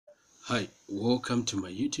Hi, welcome to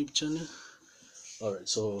my YouTube channel. Alright,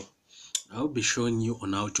 so I'll be showing you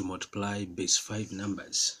on how to multiply base 5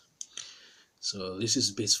 numbers. So this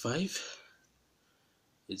is base 5.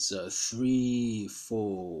 It's 3,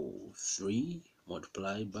 4, 3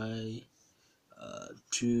 multiplied by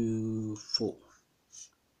 2, 4.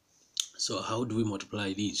 So how do we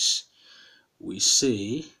multiply this? We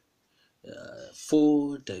say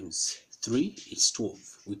 4 times 3 is 12.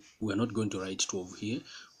 We're not going to write 12 here.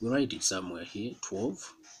 We write it somewhere here.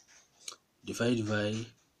 12 divided by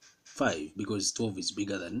 5, because 12 is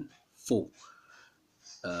bigger than 4.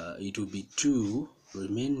 It will be 2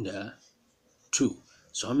 remainder 2.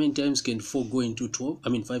 So how many times can 4 go into 12?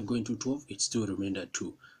 5 go into 12? It's 2 remainder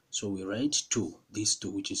 2. So we write 2, this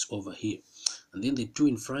 2 which is over here, and then the 2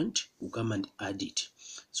 in front will come and add it.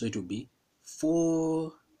 So it will be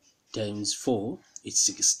 4 times 4, it's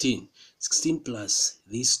 16. 16 plus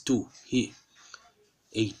this 2 here,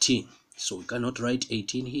 18. So we cannot write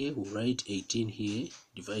 18 here, we'll write 18 here,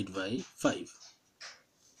 divide by 5.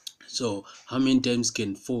 So how many times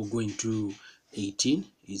can 4 go into 18?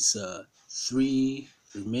 It's 3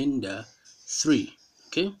 remainder 3.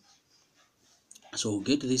 Okay, so we'll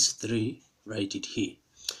get this 3, write it here,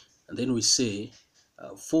 and then we say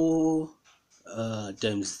 4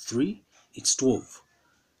 times 3, it's 12.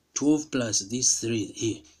 12 plus this 3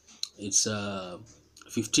 here, it's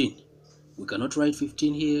 15. We cannot write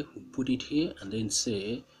 15 here, we put it here, and then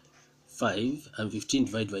say 5 and 15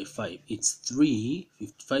 divided by 5, it's 3.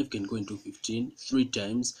 5 can go into 15 3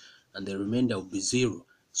 times, and the remainder will be 0.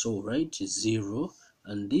 So write 0,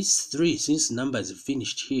 and this 3, since numbers are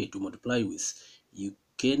finished here to multiply with, you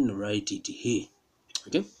can write it here.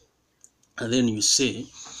 Okay, and then you say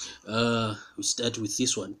we start with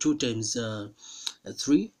this one. 2 times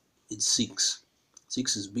 3, it's 6.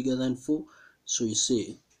 6 is bigger than 4, so you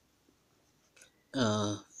say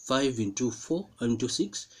 5 into 4 into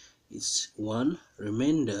 6 is 1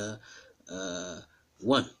 remainder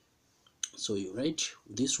 1. So you write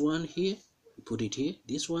this one here, you put it here,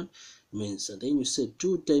 this one means, and then you say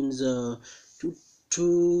 2 times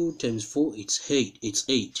 2 times 4, it's 8. It's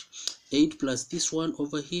 8. 8 plus this one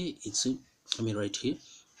over here, it's right here,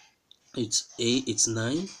 it's 8. It's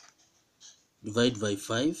 9. Divide by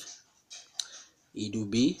 5, it will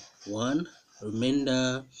be 1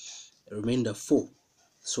 remainder 4.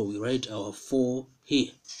 So we write our 4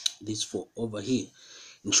 here, this 4 over here.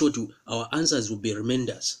 In short, our answers will be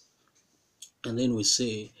remainders. And then we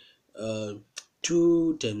say 2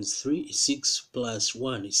 times 3 is 6, plus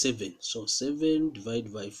 1 is 7. So 7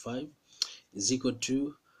 divided by 5 is equal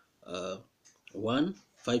to 1.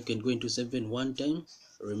 5 can go into 7 one time,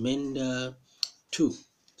 remainder 2.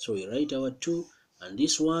 So we write our 2, and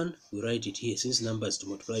this one we write it here, since numbers to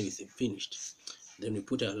multiply with are finished. Then we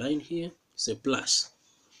put a line here, say plus.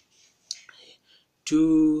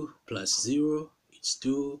 2 plus 0, it's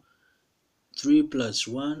 2. 3 plus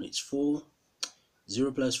 1, it's 4.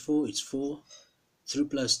 0 plus 4, it's 4. 3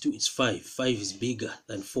 plus 2, it's 5. 5 is bigger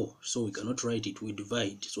than 4, so we cannot write it, we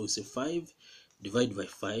divide. So it's a 5 divided by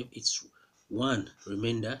 5, it's 1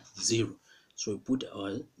 remainder 0. So we put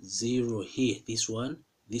our 0 here, this one,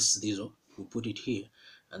 this 0, we put it here,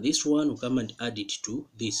 and this one will come and add it to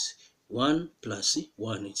this. 1 plus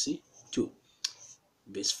 1, it's 2.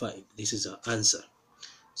 Base 5. This is our answer.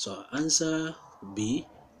 So our answer will be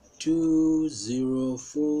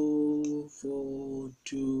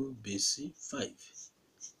 20442 base 5.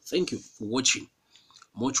 Thank you for watching.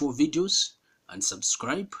 Watch more videos and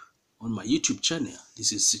subscribe on my YouTube channel.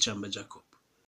 This is Sichamba Jacob.